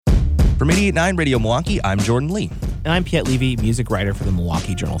From 88.9 Radio Milwaukee, I'm Jordan Lee. And I'm Piet Levy, music writer for the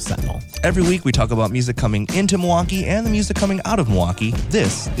Milwaukee Journal-Sentinel. Every week we talk about music coming into Milwaukee and the music coming out of Milwaukee.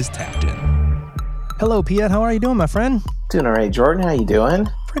 This is Tapped In. Hello, Piet. How are you doing, my friend? Doing all right, Jordan. How you doing?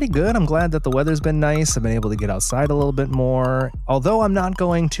 Pretty good. I'm glad that the weather's been nice. I've been able to get outside a little bit more. Although I'm not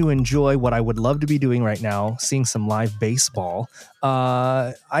going to enjoy what I would love to be doing right now, seeing some live baseball,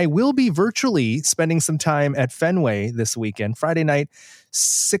 I will be virtually spending some time at Fenway this weekend. Friday night,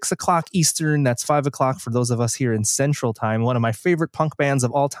 6 o'clock Eastern. That's 5 o'clock for those of us here in Central Time. One of my favorite punk bands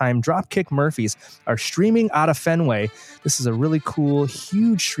of all time, Dropkick Murphys, are streaming out of Fenway. This is a really cool,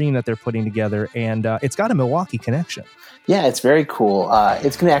 huge stream that they're putting together, and it's got a Milwaukee connection. Yeah, it's very cool.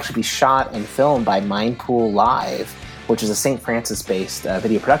 It's going to actually be shot and filmed by Mindpool Live, which is a St. Francis-based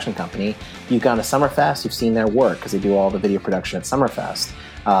video production company. You've gone to Summerfest, you've seen their work because they do all the video production at Summerfest.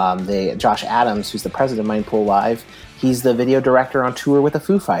 Josh Adams, who's the president of Mindpool Live, he's the video director on tour with the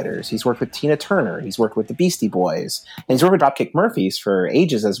Foo Fighters. He's worked with Tina Turner. He's worked with the Beastie Boys. And he's worked with Dropkick Murphys for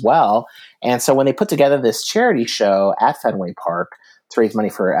ages as well. And so when they put together this charity show at Fenway Park to raise money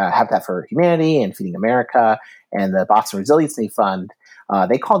for Habitat for Humanity and Feeding America and the Boston Resiliency Fund,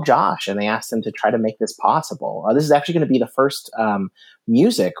 they called Josh and they asked him to try to make this possible. This is actually going to be the first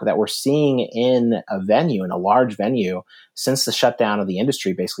music that we're seeing in a venue, in a large venue, since the shutdown of the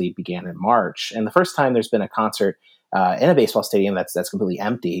industry basically began in March. And the first time there's been a concert in a baseball stadium that's completely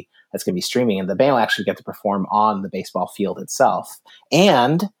empty, that's going to be streaming. And the band will actually get to perform on the baseball field itself.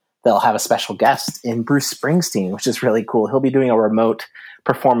 And they'll have a special guest in Bruce Springsteen, which is really cool. He'll be doing a remote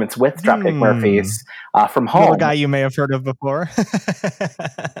performance with Dropkick Murphys from home. A guy you may have heard of before.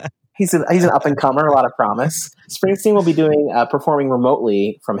 He's an up-and-comer, a lot of promise. Springsteen will be performing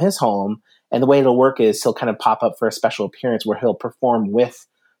remotely from his home, and the way it'll work is he'll kind of pop up for a special appearance where he'll perform with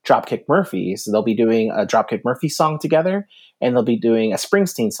Dropkick Murphys. They'll be doing a Dropkick Murphys song together, and they'll be doing a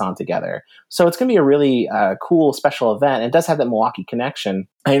Springsteen song together. So it's going to be a really cool, special event. It does have that Milwaukee connection.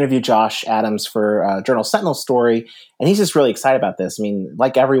 I interviewed Josh Adams for Journal-Sentinel story, and he's just really excited about this. I mean,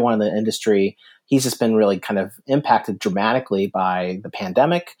 like everyone in the industry, he's just been really kind of impacted dramatically by the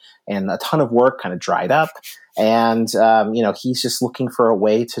pandemic, and a ton of work kind of dried up. And, he's just looking for a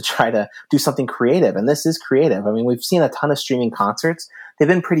way to try to do something creative. And this is creative. I mean, we've seen a ton of streaming concerts. They've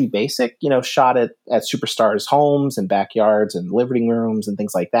been pretty basic, shot at superstars' homes and backyards and living rooms and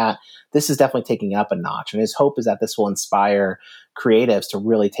things like that. This is definitely taking it up a notch. And his hope is that this will inspire creatives to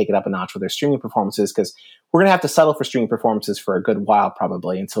really take it up a notch with their streaming performances, because we're going to have to settle for streaming performances for a good while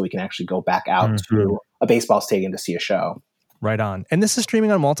probably until we can actually go back out to a baseball stadium to see a show. Right on. And this is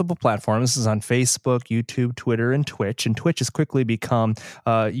streaming on multiple platforms. This is on Facebook, YouTube, Twitter, and Twitch. And Twitch has quickly become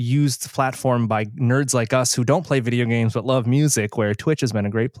a used platform by nerds like us who don't play video games but love music, where Twitch has been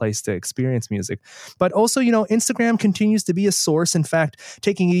a great place to experience music. But also, Instagram continues to be a source. In fact,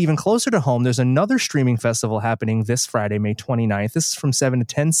 taking it even closer to home, there's another streaming festival happening this Friday, May 29th. This is from 7 to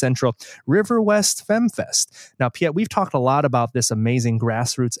 10 Central, River West FemFest. Now, Piet, we've talked a lot about this amazing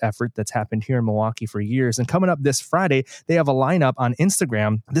grassroots effort that's happened here in Milwaukee for years. And coming up this Friday, they have a lineup on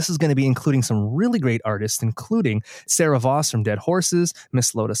Instagram. This is going to be including some really great artists, including Sarah Voss from Dead Horses,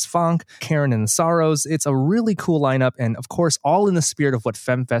 Miss Lotus Funk, Karen and the Sorrows. It's a really cool lineup, and of course, all in the spirit of what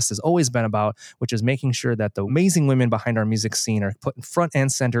FemFest has always been about, which is making sure that the amazing women behind our music scene are put in front and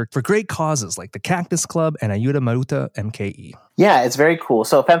center for great causes like the Cactus Club and Ayuda Maruta MKE. Yeah, it's very cool.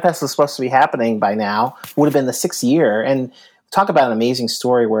 So FemFest was supposed to be happening by now, would have been the 6th year, and talk about an amazing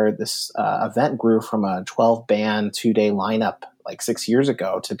story where this event grew from a 12-band, 2-day lineup like 6 years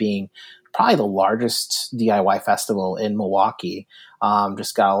ago to being probably the largest DIY festival in Milwaukee.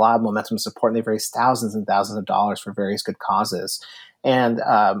 Just got a lot of momentum and support, and they've raised thousands and thousands of dollars for various good causes. And,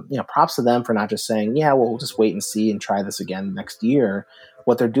 props to them for not just saying, yeah, well, we'll just wait and see and try this again next year.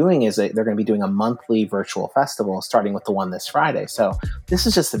 What they're doing is they're going to be doing a monthly virtual festival, starting with the one this Friday. So this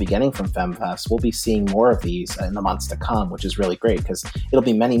is just the beginning from FemFest. We'll be seeing more of these in the months to come, which is really great because it'll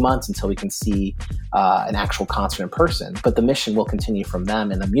be many months until we can see an actual concert in person. But the mission will continue from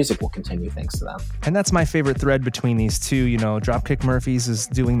them, and the music will continue thanks to them. And that's my favorite thread between these two. Dropkick Murphys is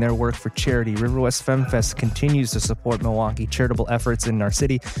doing their work for charity. River West FemFest continues to support Milwaukee charitable efforts in our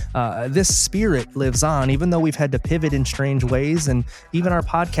city. This spirit lives on, even though we've had to pivot in strange ways, and even our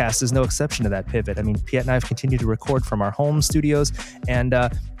podcast is no exception to that pivot. I mean, Piet and I have continued to record from our home studios, and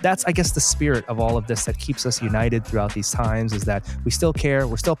that's, I guess, the spirit of all of this that keeps us united throughout these times, is that we still care,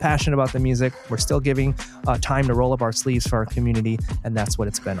 we're still passionate about the music, we're still giving time to roll up our sleeves for our community, and that's what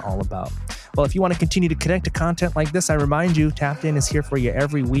it's been all about. Well, if you want to continue to connect to content like this, I remind you, Tapped In is here for you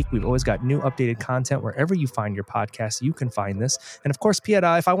every week. We've always got new updated content wherever you find your podcast. You can find this. And of course, Piet,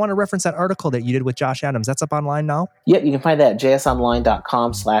 if I want to reference that article that you did with Josh Adams, that's up online now? Yep, you can find that at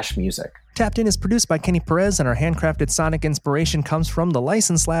jsonline.com/music. Tapped In is produced by Kenny Perez, and our handcrafted sonic inspiration comes from the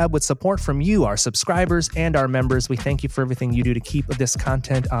License Lab with support from you, our subscribers, and our members. We thank you for everything you do to keep this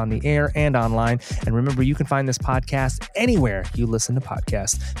content on the air and online. And remember, you can find this podcast anywhere you listen to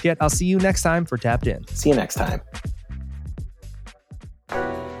podcasts. Yet, I'll see you next time for Tapped In. See you next time.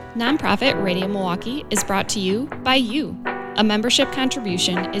 Nonprofit Radio Milwaukee is brought to you by you. A membership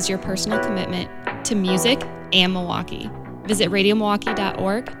contribution is your personal commitment to music and Milwaukee. Visit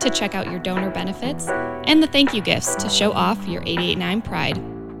radiomilwaukee.org to check out your donor benefits and the thank you gifts to show off your 88.9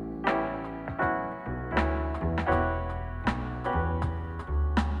 pride.